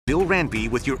Bill Ranby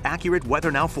with your accurate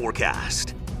Weather Now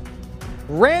forecast.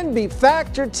 Ranby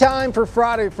factor time for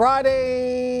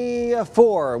Friday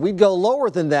 4. We'd go lower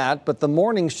than that, but the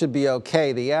morning should be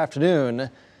okay. The afternoon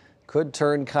could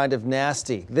turn kind of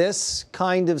nasty. This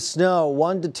kind of snow,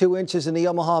 1 to 2 inches in the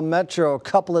Omaha Metro, a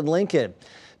couple in Lincoln.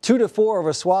 2 to 4 over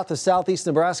a swath of southeast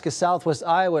Nebraska, southwest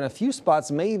Iowa, and a few spots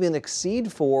may even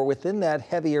exceed 4 within that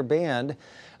heavier band.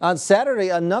 On Saturday,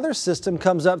 another system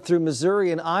comes up through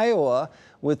Missouri and Iowa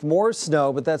with more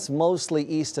snow, but that's mostly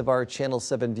east of our Channel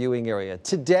 7 viewing area.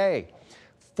 Today,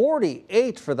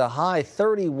 48 for the high,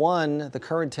 31 the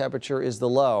current temperature is the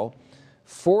low.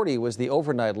 40 was the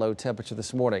overnight low temperature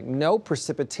this morning. No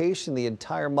precipitation the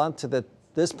entire month to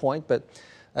this point, but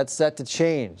that's set to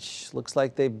change. Looks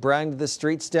like they brined the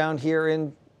streets down here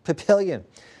in Papillion.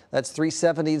 That's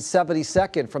 370 and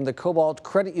 72nd from the Cobalt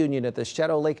Credit Union at the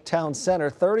Shadow Lake Town Center.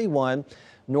 31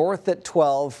 north at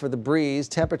 12 for the breeze.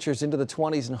 Temperatures into the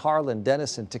 20s in Harlan,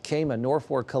 Denison, Tekamah,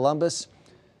 Norfolk, Columbus,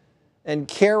 and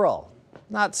Carroll.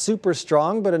 Not super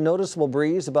strong, but a noticeable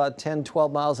breeze, about 10,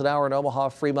 12 miles an hour in Omaha,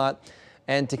 Fremont,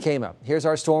 and Tekamah. Here's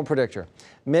our storm predictor.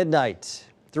 Midnight,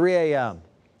 3 a.m.,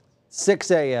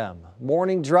 6 a.m.,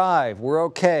 morning drive, we're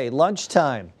okay.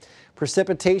 Lunchtime,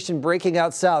 precipitation breaking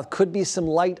out south. Could be some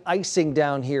light icing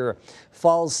down here.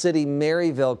 Falls City,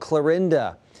 Maryville,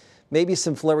 Clarinda. Maybe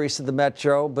some flurries to the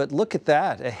metro, but look at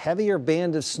that. A heavier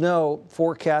band of snow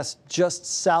forecast just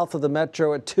south of the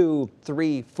metro at 2,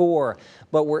 3, 4.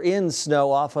 But we're in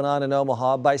snow off and on in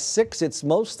Omaha. By 6, it's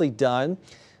mostly done.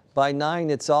 By 9,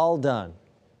 it's all done.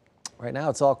 Right now,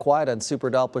 it's all quiet on Super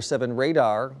Doppler 7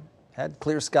 radar. Had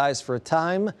clear skies for a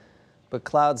time, but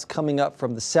clouds coming up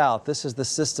from the south. This is the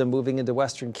system moving into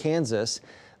western Kansas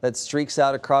that streaks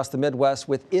out across the Midwest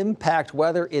with impact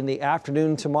weather in the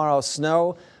afternoon tomorrow.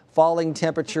 Snow, falling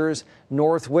temperatures,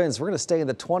 north winds. We're going to stay in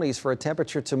the 20s for a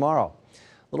temperature tomorrow.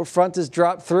 Little front has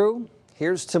dropped through.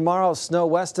 Here's tomorrow. Snow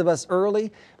west of us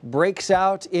early, breaks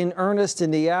out in earnest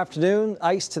in the afternoon.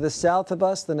 Ice to the south of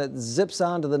us, then it zips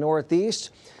on to the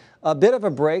northeast. A bit of a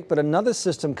break, but another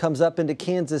system comes up into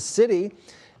Kansas City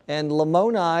and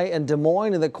Lamoni and Des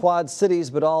Moines in the Quad Cities,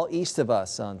 but all east of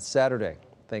us on Saturday.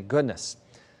 Thank goodness.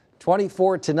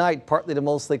 24 tonight, partly to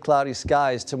mostly cloudy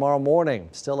skies. Tomorrow morning,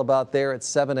 still about there at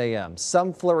 7 a.m.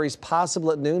 Some flurries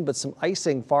possible at noon, but some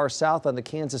icing far south on the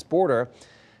Kansas border.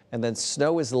 And then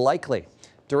snow is likely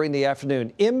during the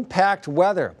afternoon. Impact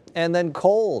weather and then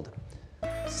cold.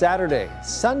 Saturday,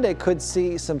 Sunday could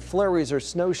see some flurries or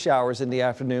snow showers in the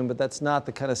afternoon, but that's not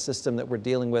the kind of system that we're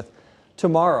dealing with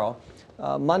tomorrow.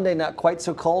 Monday, not quite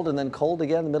so cold, and then cold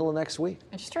again in the middle of next week.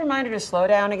 And just a reminder to slow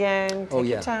down again, take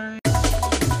your time.